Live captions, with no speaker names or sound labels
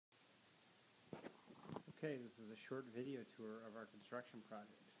Okay, this is a short video tour of our construction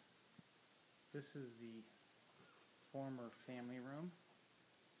project. This is the former family room.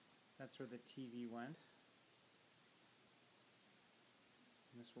 That's where the TV went.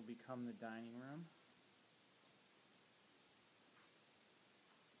 And this will become the dining room.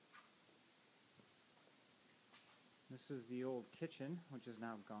 This is the old kitchen, which is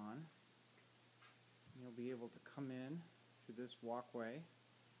now gone. You'll be able to come in through this walkway.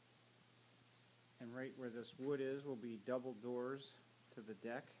 And right where this wood is will be double doors to the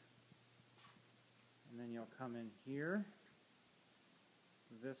deck. And then you'll come in here.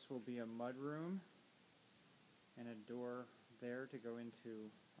 This will be a mud room and a door there to go into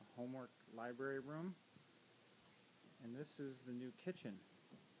a homework library room. And this is the new kitchen.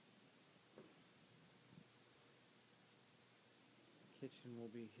 The kitchen will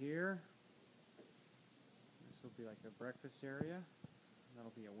be here. This will be like a breakfast area.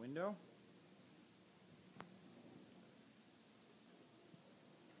 That'll be a window.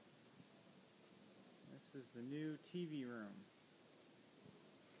 This is the new TV room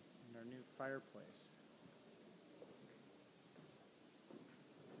and our new fireplace,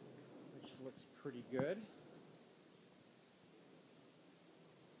 which looks pretty good.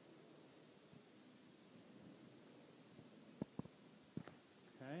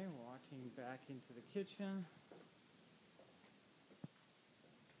 Okay, walking back into the kitchen.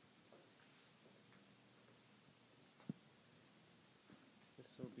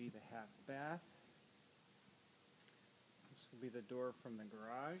 This will be the half bath. This will be the door from the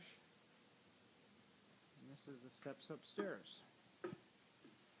garage. And this is the steps upstairs.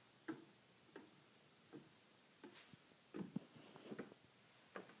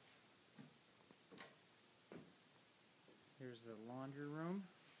 Here's the laundry room.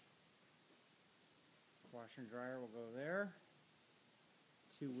 Washer and dryer will go there.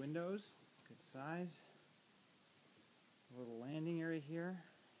 2 windows, good size. A little landing area here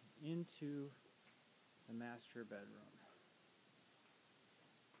into the master bedroom.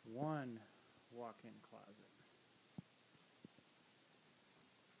 1 walk-in closet.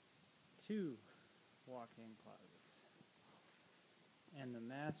 2 walk-in closets. And the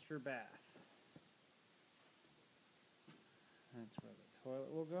master bath. That's where the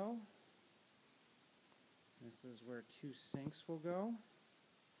toilet will go. This is where 2 sinks will go.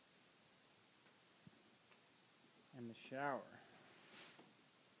 And the shower.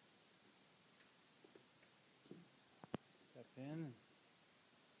 Step in.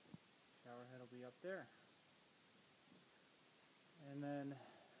 Shower head will be up there. And then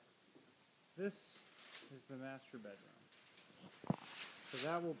this is the master bedroom. So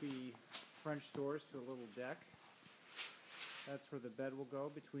that will be French doors to a little deck. That's where the bed will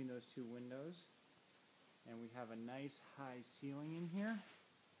go between those 2 windows. And we have a nice high ceiling in here.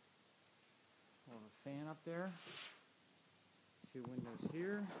 We'll have a fan up there. 2 windows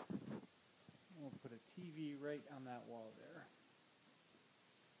here. We'll put a TV right on that wall there.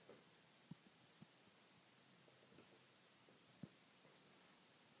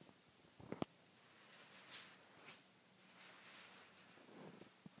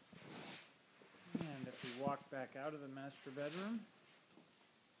 And if we walk back out of the master bedroom,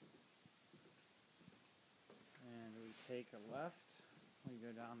 and we take a left, we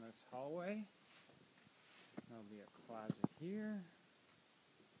go down this hallway. There'll be a closet here,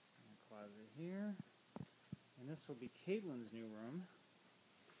 and a closet here. And this will be Caitlin's new room,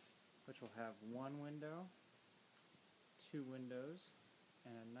 which will have 1 window, 2 windows,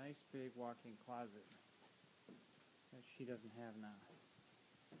 and a nice big walk-in closet that she doesn't have now.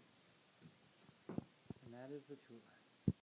 And that is the tour.